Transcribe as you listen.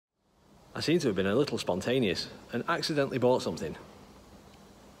I seem to have been a little spontaneous and accidentally bought something.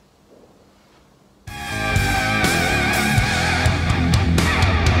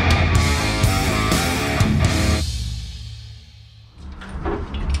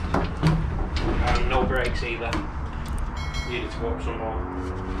 No brakes either. Needed to go up some more.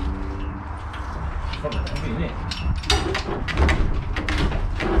 It's probably heavy, isn't it?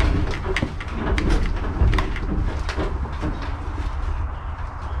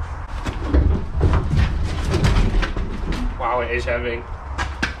 Wow, it is heavy.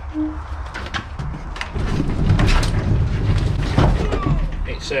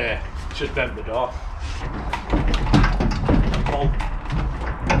 It's just bent the door. Oh.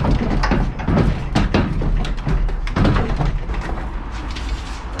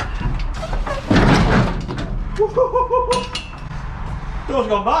 Door's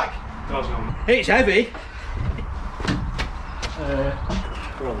gone back. Door's gone back. It's heavy.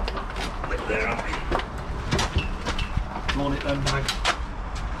 Go on. Lift there, aren't we? Come on it then, bag.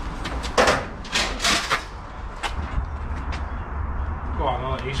 Go on,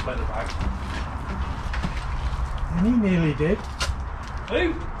 I'll let you split the bag. And he nearly did.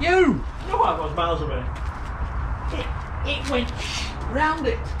 Who? You! No, I was miles away. It went round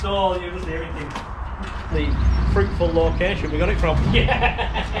it. No, you wasn't hearing things. The fruitful location we got it from.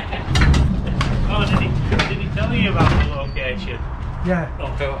 Yeah. Oh, did he tell you about the location? Yeah.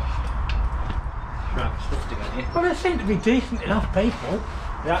 Oh, Right, stuff to get here. Well, they seem to be decent enough people.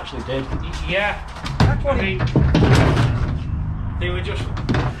 They actually did. yeah. That's what I mean, they were just.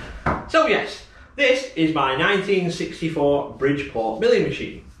 So yes, this is my 1964 Bridgeport Milling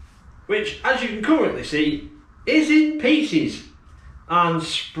Machine, which, as you can currently see, is in pieces and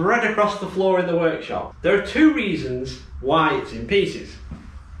spread across the floor in the workshop. There are two reasons why it's in pieces.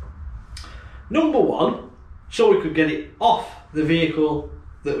 Number one, so we could get it off the vehicle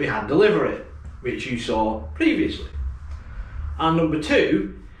that we had delivery, which you saw previously. And number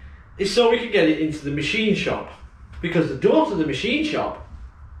two is so we could get it into the machine shop, because the door to the machine shop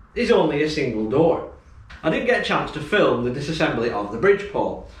is only a single door. I didn't get a chance to film the disassembly of the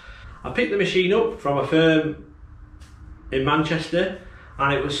Bridgeport. I picked the machine up from a firm in Manchester,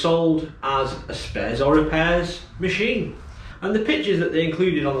 and it was sold as a spares or repairs machine. And the pictures that they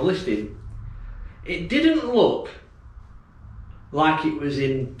included on the listing, it didn't look like it was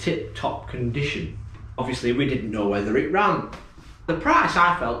in tip-top condition. Obviously we didn't know whether it ran. The price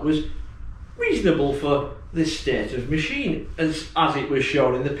I felt was reasonable for this state of machine as it was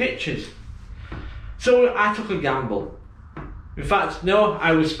shown in the pictures. So I took a gamble. In fact, no,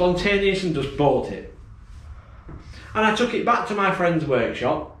 I was spontaneous and just bought it. And I took it back to my friend's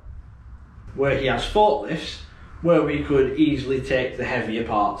workshop, where he has forklifts, where we could easily take the heavier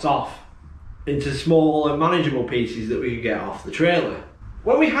parts off into small and manageable pieces that we could get off the trailer.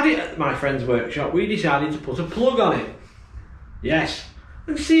 When we had it at my friend's workshop, we decided to put a plug on it. Yes,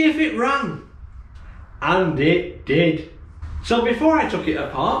 and see if it ran. And it did. So before I took it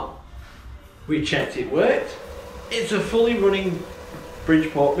apart, we checked it worked. It's a fully running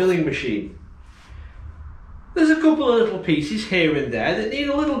Bridgeport milling machine. There's a couple of little pieces here and there that need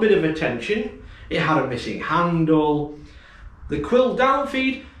a little bit of attention. It had a missing handle. The quill down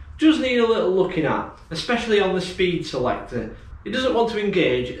feed does need a little looking at, especially on the speed selector. It doesn't want to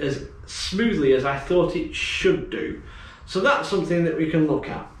engage as smoothly as I thought it should do. So that's something that we can look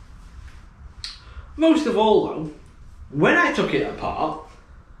at. Most of all though, when I took it apart,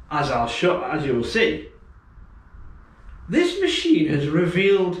 as you will see, this machine has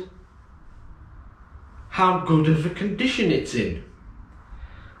revealed how good of a condition it's in.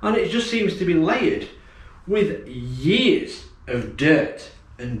 And it just seems to be layered with years of dirt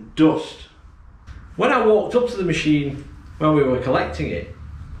and dust. When I walked up to the machine when we were collecting it,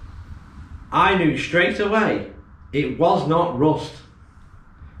 I knew straight away it was not rust.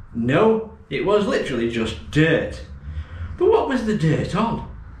 No, it was literally just dirt. But what was the dirt on?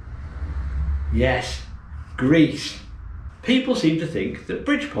 Yes, grease. People seem to think that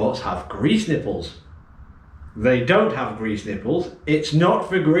Bridgeports have grease nipples. They don't have grease nipples, it's not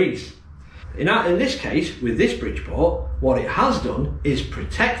for grease. In this case, with this Bridgeport, what it has done is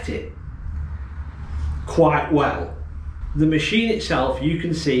protect it quite well. The machine itself, you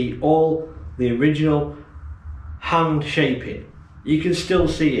can see all the original hand shaping. You can still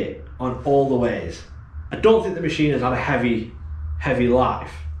see it on all the ways. I don't think the machine has had a heavy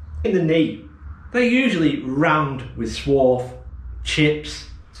life. In the knee, they're usually rammed with swarf, chips,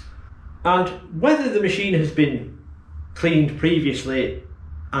 and whether the machine has been cleaned previously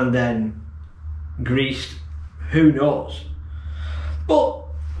and then greased, who knows. But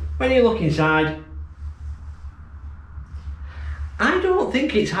when you look inside, I don't don't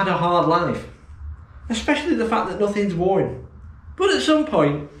think it's had a hard life, especially the fact that nothing's worn. But at some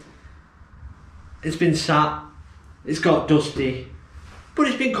point, it's been sat, it's got dusty, but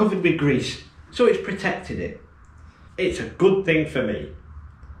it's been covered with grease, so it's protected it. It's a good thing for me.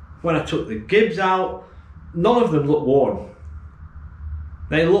 When I took the gibs out, none of them look worn.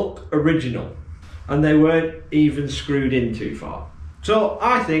 They look original, and they weren't even screwed in too far. So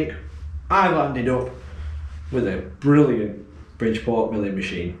I think I've ended up with a brilliant Bridgeport milling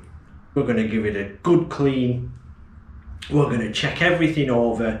machine. We're going to give it a good clean. We're going to check everything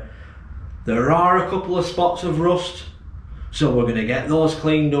over. There are a couple of spots of rust, so we're going to get those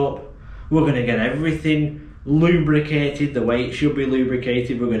cleaned up. We're going to get everything lubricated the way it should be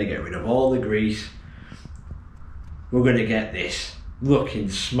lubricated. We're going to get rid of all the grease. We're going to get this looking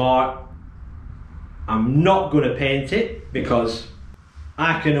smart. I'm not going to paint it because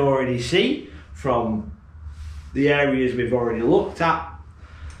I can already see from the areas we've already looked at,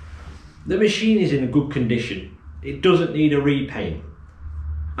 the machine is in a good condition. It doesn't need a repaint.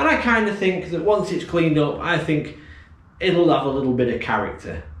 And I kind of think that once it's cleaned up, I think it'll have a little bit of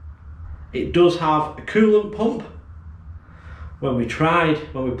character. It does have a coolant pump. When we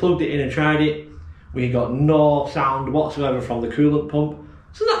plugged it in and tried it, we got no sound whatsoever from the coolant pump.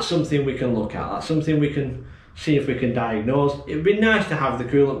 So that's something we can look at. That's something we can see if we can diagnose. It'd be nice to have the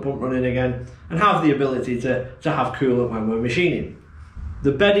coolant pump running again and have the ability to have coolant when we're machining.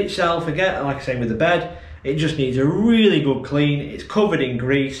 The bed itself, again, like I say with the bed, it just needs a really good clean. It's covered in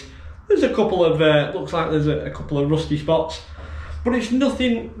grease. There's a couple of, looks like there's a couple of rusty spots, but it's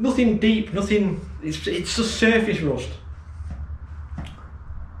nothing deep, nothing, it's just surface rust.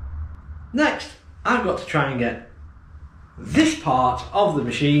 Next, I've got to try and get this part of the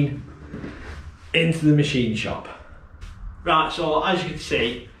machine into the machine shop. Right, so as you can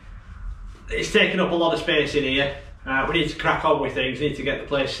see, it's taking up a lot of space in here. We need to crack on with things, we need to get the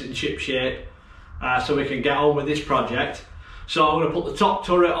place in ship shape so we can get on with this project. So I'm going to put the top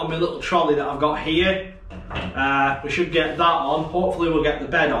turret on my little trolley that I've got here. We should get that on, hopefully we'll get the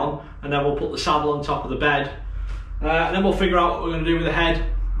bed on, and then we'll put the saddle on top of the bed. And then we'll figure out what we're going to do with the head.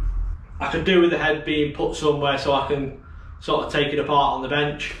 I could do with the head being put somewhere so I can sort of take it apart on the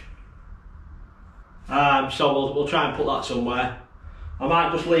bench. So we'll try and put that somewhere. I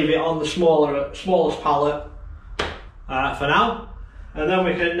might just leave it on the smallest pallet for now, and then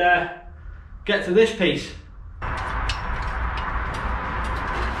we can get to this piece.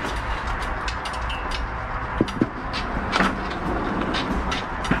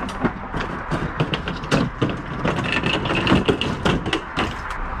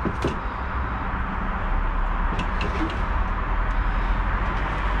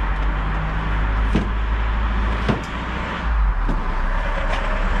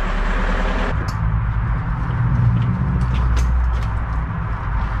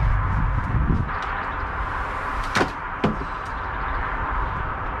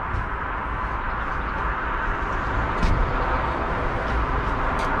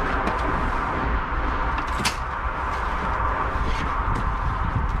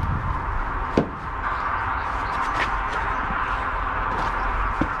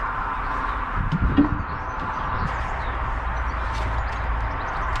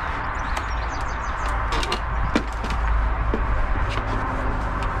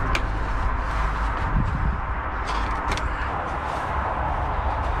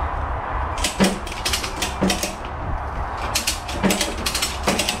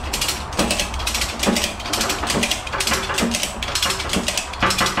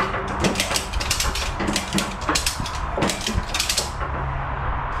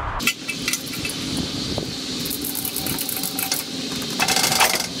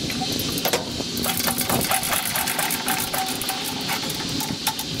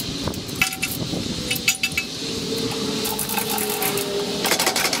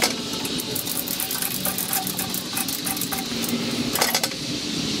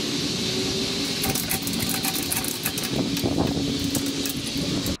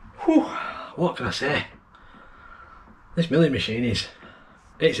 What can I say? This milling machine it's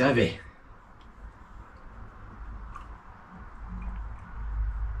heavy.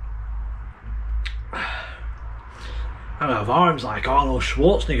 I have arms like Arnold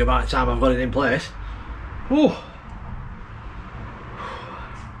Schwarzenegger by the time I've got it in place. Whew. I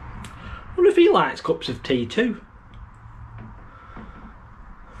wonder if he likes cups of tea too.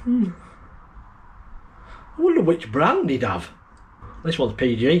 I wonder which brand he'd have. This one's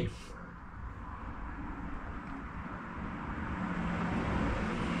PG.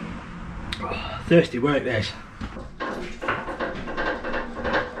 Oh, thirsty work this.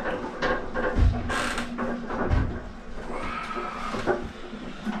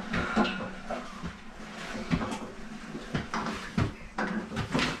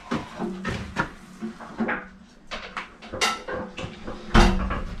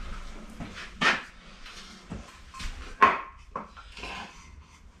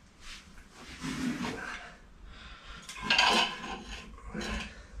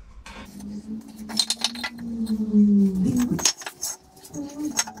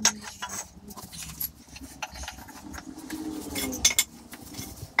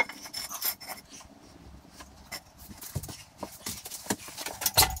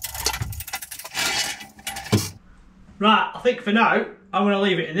 Right, I think for now, I'm going to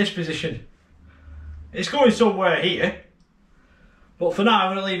leave it in this position. It's going somewhere here, but for now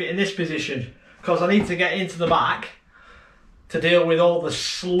I'm going to leave it in this position because I need to get into the back to deal with all the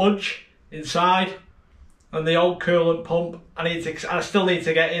sludge inside and the old coolant pump. I still need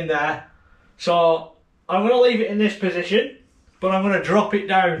to get in there. So I'm going to leave it in this position, but I'm going to drop it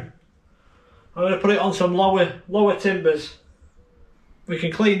down. I'm going to put it on some lower timbers. We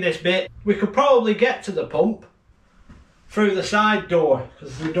can clean this bit. We could probably get to the pump through the side door,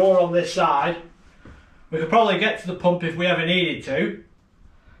 because there's the door on this side. We could probably get to the pump if we ever needed to.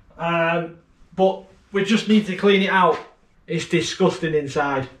 But we just need to clean it out. It's disgusting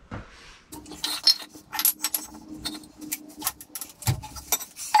inside.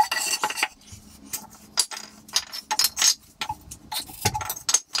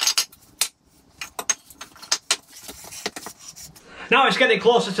 Now it's getting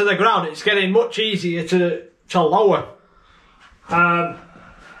closer to the ground, it's getting much easier to lower.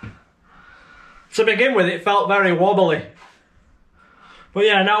 To begin with, it felt very wobbly. But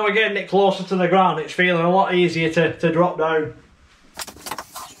yeah, now we're getting it closer to the ground, it's feeling a lot easier to drop down.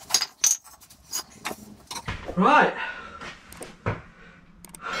 Right.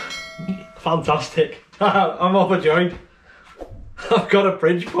 Fantastic. I'm overjoyed. I've got a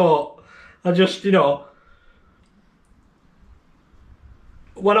Bridgeport. I just, you know,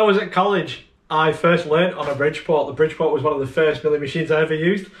 when I was at college, I first learnt on a Bridgeport. The Bridgeport was one of the first milling machines I ever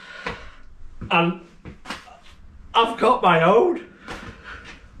used. And I've got my own.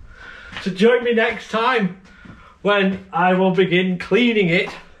 So join me next time when I will begin cleaning it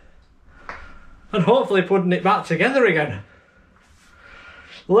and hopefully putting it back together again.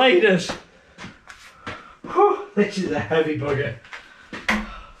 Ladies, this is a heavy bugger.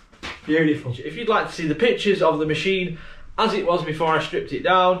 Beautiful. If you'd like to see the pictures of the machine as it was before I stripped it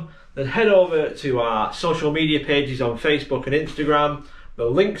down, then head over to our social media pages on Facebook and Instagram. The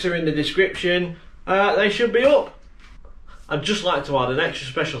links are in the description. They should be up. I'd just like to add an extra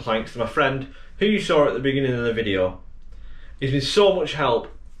special thanks to my friend who you saw at the beginning of the video. He's been so much help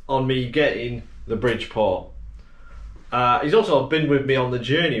on me getting the Bridgeport. He's also been with me on the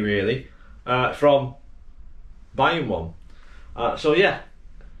journey really, from buying one. So yeah,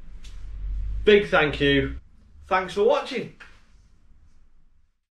 big thank you. Thanks for watching.